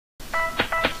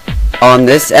On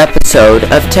this episode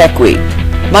of Tech Week,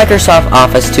 Microsoft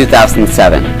Office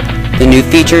 2007, the new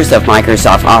features of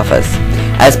Microsoft Office.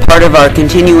 As part of our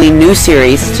continuing new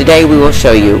series, today we will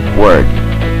show you Word.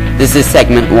 This is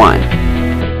segment 1.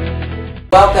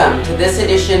 Welcome to this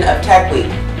edition of Tech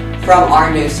Week from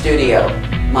our new studio.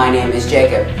 My name is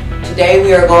Jacob. Today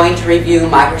we are going to review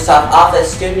Microsoft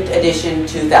Office Student Edition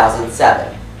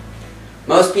 2007.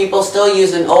 Most people still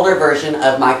use an older version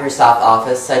of Microsoft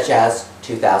Office, such as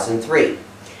 2003.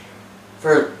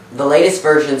 For the latest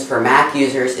versions for Mac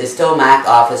users is still Mac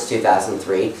Office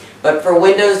 2003, but for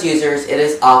Windows users it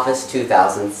is Office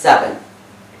 2007.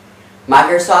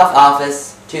 Microsoft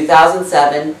Office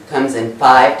 2007 comes in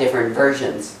 5 different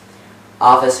versions.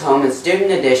 Office Home and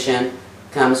Student Edition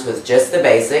comes with just the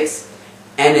basics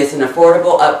and is an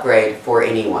affordable upgrade for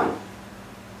anyone.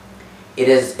 It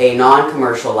is a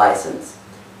non-commercial license.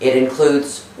 It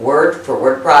includes Word for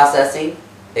word processing,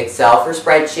 Excel for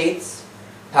spreadsheets,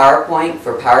 PowerPoint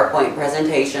for PowerPoint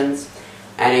presentations,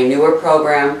 and a newer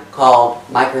program called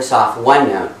Microsoft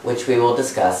OneNote, which we will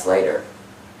discuss later.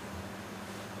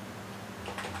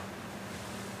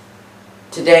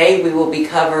 Today we will be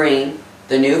covering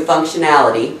the new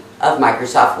functionality of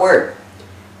Microsoft Word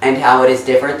and how it is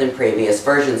different than previous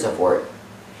versions of Word.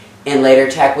 In later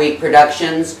Tech Week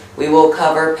productions, we will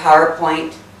cover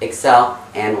PowerPoint, Excel,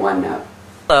 and OneNote.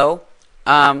 Hello,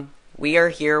 we are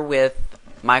here with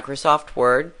Microsoft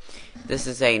Word. This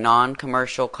is a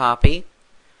non-commercial copy.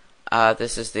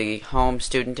 This is the Home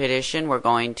Student Edition. We're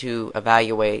going to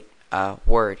evaluate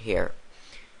Word here.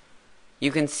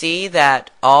 You can see that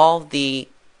all the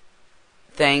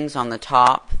things on the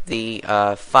top, the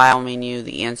File menu,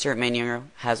 the Insert menu,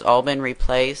 has all been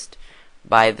replaced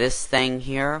by this thing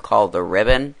here called the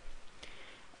ribbon.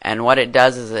 And what it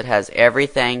does is it has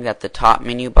everything that the top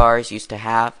menu bars used to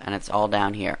have, and it's all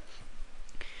down here.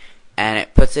 And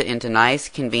it puts it into nice,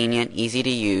 convenient, easy to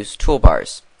use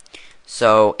toolbars.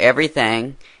 So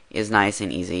everything is nice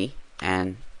and easy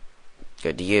and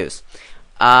good to use.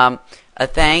 A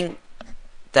thing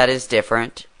that is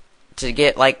different, to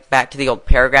get back to the old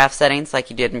paragraph settings like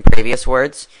you did in previous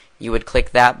Words, you would click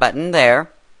that button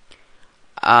there.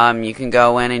 You can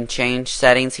go in and change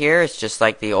settings here. It's just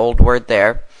like the old Word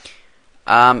there.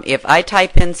 If I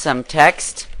type in some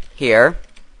text here,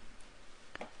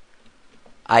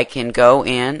 I can go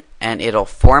in and it'll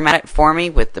format it for me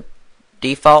with the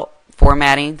default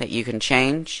formatting that you can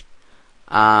change.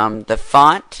 The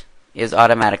font is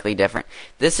automatically different.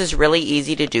 This is really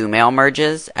easy to do mail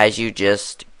merges, as you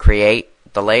just create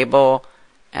the label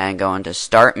and go into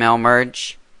Start Mail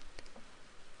Merge,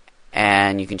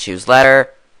 and you can choose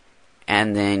letter,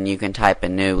 and then you can type a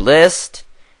new list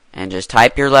and just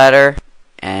type your letter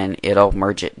and it'll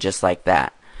merge it just like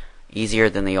that. Easier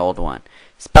than the old one.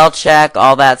 Spell check,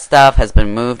 all that stuff has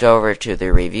been moved over to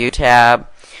the Review tab,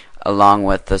 along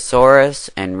with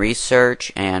Thesaurus and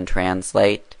Research and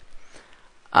Translate.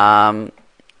 Tracking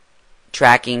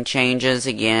changes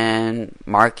again,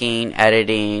 marking,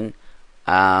 editing,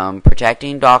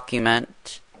 protecting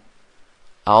document.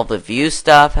 All the view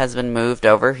stuff has been moved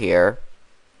over here.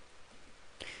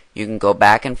 You can go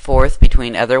back and forth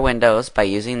between other windows by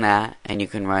using that, and you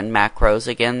can run macros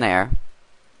again there.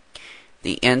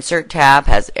 The Insert tab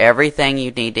has everything you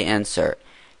need to insert.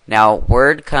 Now,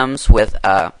 Word comes with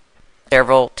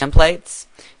several templates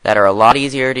that are a lot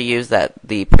easier to use that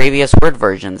the previous Word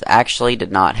versions actually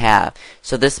did not have.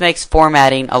 So this makes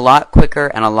formatting a lot quicker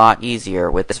and a lot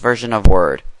easier with this version of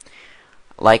Word.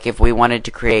 Like if we wanted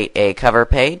to create a cover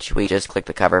page, we just click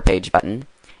the cover page button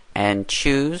and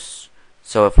choose.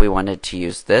 So if we wanted to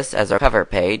use this as our cover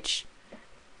page,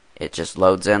 it just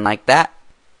loads in like that.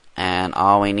 And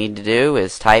all we need to do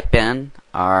is type in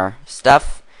our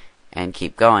stuff and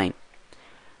keep going.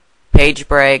 Page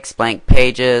breaks, blank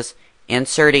pages,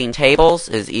 inserting tables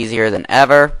is easier than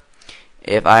ever.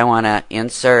 If I want to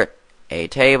insert a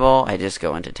table, I just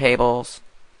go into Tables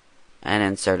and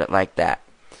insert it like that.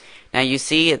 Now you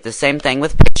see the same thing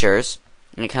with pictures,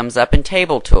 and it comes up in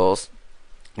Table Tools,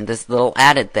 and this little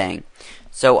added thing.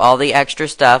 So all the extra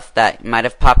stuff that might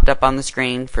have popped up on the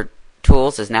screen for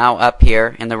Tools is now up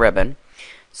here in the ribbon.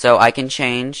 So I can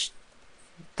change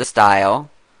the style,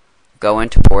 go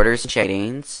into borders and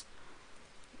shadings.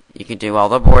 You can do all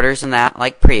the borders and that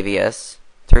like previous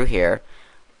through here.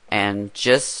 And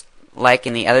just like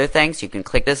in the other things, you can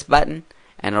click this button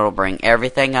and it'll bring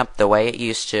everything up the way it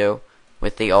used to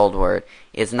with the old Word.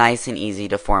 It's nice and easy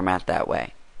to format that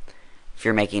way if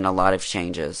you're making a lot of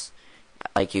changes.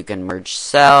 Like you can merge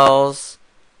cells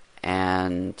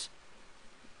and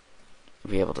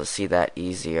be able to see that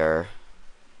easier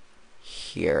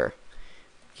here.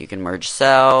 You can merge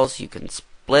cells, you can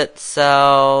split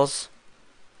cells.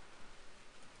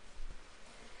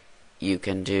 You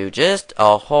can do just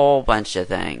a whole bunch of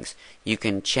things. You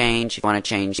can change, if you want to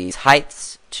change these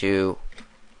heights to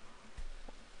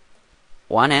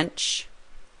 1 inch.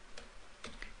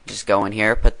 Just go in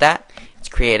here, put that. It's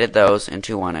created those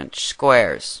into 1 inch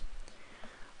squares.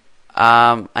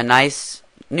 A nice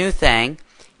new thing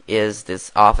is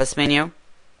this Office menu.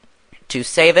 To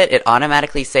save it, it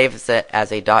automatically saves it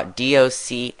as a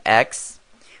 .docx,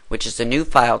 which is a new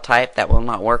file type that will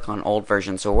not work on old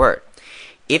versions of Word.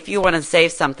 If you want to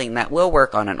save something that will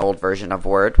work on an old version of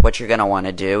Word, what you're going to want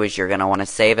to do is you're going to want to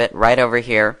save it right over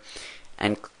here.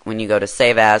 And when you go to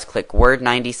Save As, click Word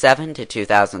 97 to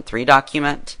 2003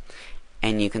 document,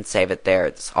 and you can save it there.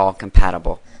 It's all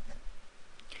compatible.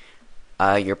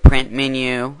 Your print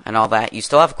menu and all that, you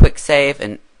still have quick save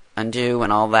and undo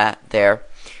and all that there.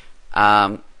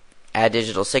 Add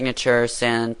digital signature,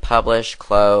 send, publish,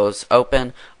 close,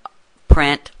 open,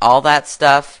 print, all that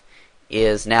stuff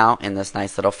is now in this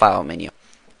nice little file menu.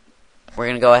 We're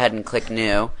going to go ahead and click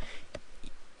New.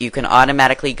 You can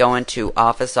automatically go into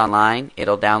Office Online.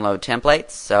 It'll download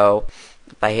templates. So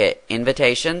if I hit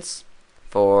Invitations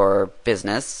for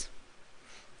Business,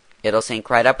 it'll sync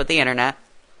right up with the internet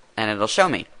and it'll show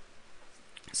me.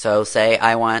 So say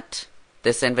I want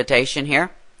this invitation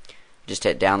here. Just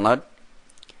hit Download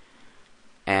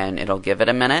and it'll give it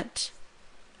a minute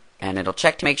and it'll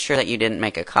check to make sure that you didn't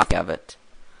make a copy of it.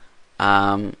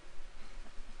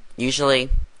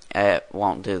 Usually it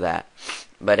won't do that,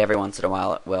 but every once in a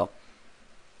while it will.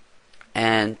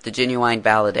 And the Genuine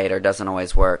Validator doesn't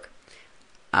always work.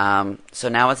 So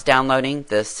now it's downloading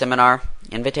the seminar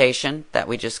invitation that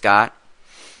we just got.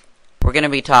 We're going to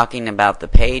be talking about the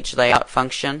page layout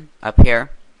function up here.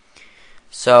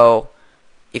 So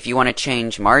if you want to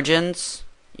change margins,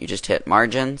 you just hit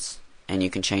margins and you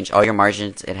can change all your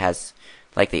margins. It has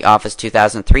like the Office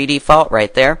 2003 default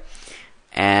right there,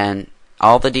 and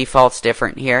all the defaults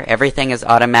different here. Everything is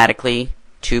automatically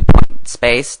 2-point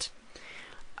spaced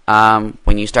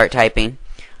when you start typing.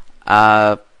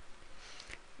 Again,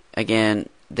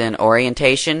 then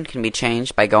orientation can be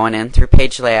changed by going in through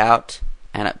page layout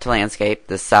and up to landscape,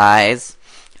 the size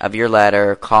of your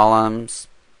letter, columns.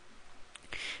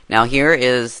 Now here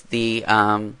is the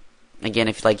again,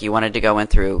 if like you wanted to go in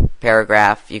through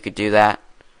paragraph, you could do that,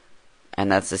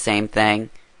 and that's the same thing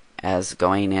as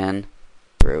going in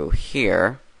through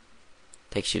here.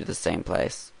 Takes you to the same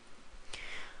place.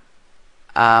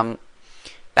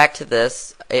 Back to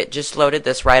this, it just loaded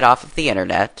this right off of the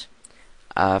internet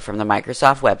from the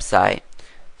Microsoft website.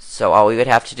 So all we would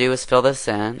have to do is fill this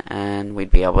in and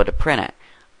we'd be able to print it.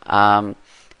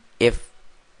 If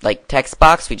like text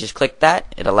box, we just click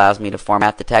that. It allows me to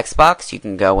format the text box. You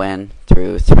can go in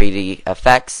through 3D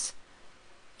effects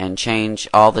and change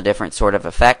all the different sort of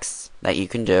effects that you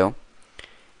can do.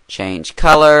 Change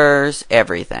colors,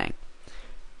 everything.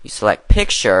 You select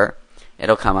picture,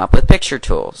 it'll come up with picture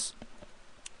tools.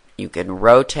 You can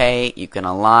rotate, you can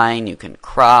align, you can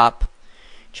crop,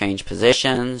 change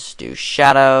positions, do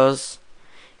shadows.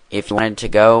 If you wanted to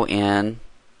go in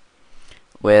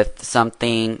with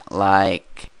something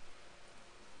like,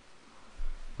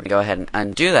 we're going to go ahead and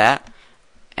undo that,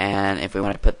 and if we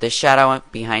want to put this shadow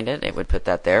behind it, it would put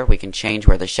that there. We can change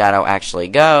where the shadow actually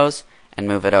goes and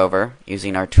move it over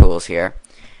using our tools here.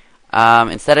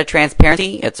 Instead of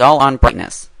transparency, it's all on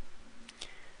brightness.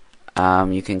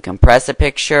 You can compress a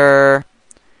picture,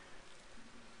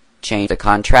 change the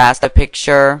contrast of a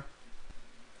picture,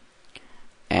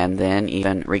 and then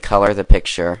even recolor the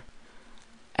picture.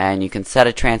 And you can set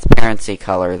a transparency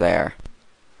color there.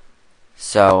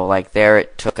 So like there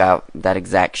it took out that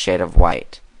exact shade of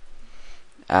white.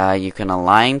 You can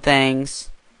align things.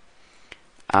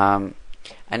 A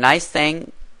nice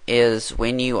thing is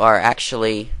when you are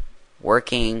actually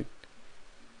working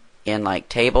in like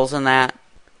tables and that,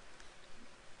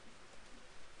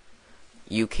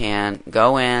 you can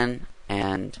go in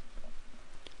and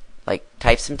like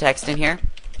type some text in here,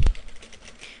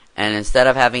 and instead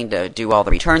of having to do all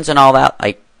the returns and all that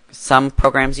like some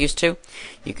programs used to,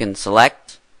 you can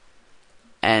select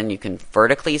and you can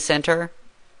vertically center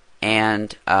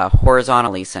and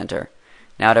horizontally center.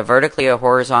 Now to vertically or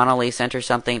horizontally center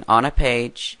something on a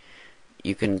page,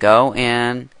 you can go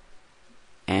in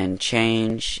and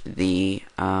change the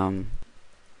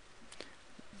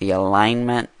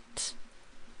alignment,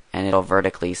 and it'll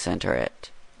vertically center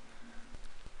it.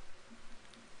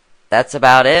 That's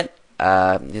about it.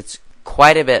 It's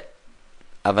quite a bit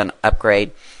of an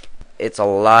upgrade. It's a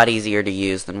lot easier to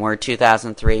use than Word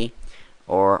 2003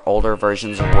 or older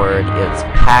versions of Word. It's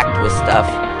packed with stuff,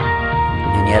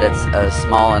 and yet it's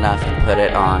small enough to put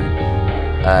it on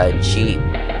cheap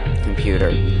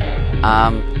computer.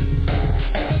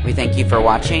 We thank you for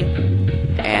watching,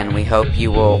 and we hope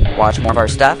you will watch more of our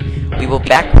stuff. We will be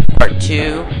back with part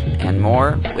 2 and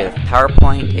more with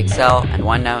PowerPoint, Excel, and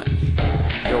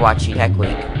OneNote. You're watching Tech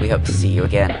Week. We hope to see you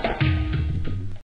again.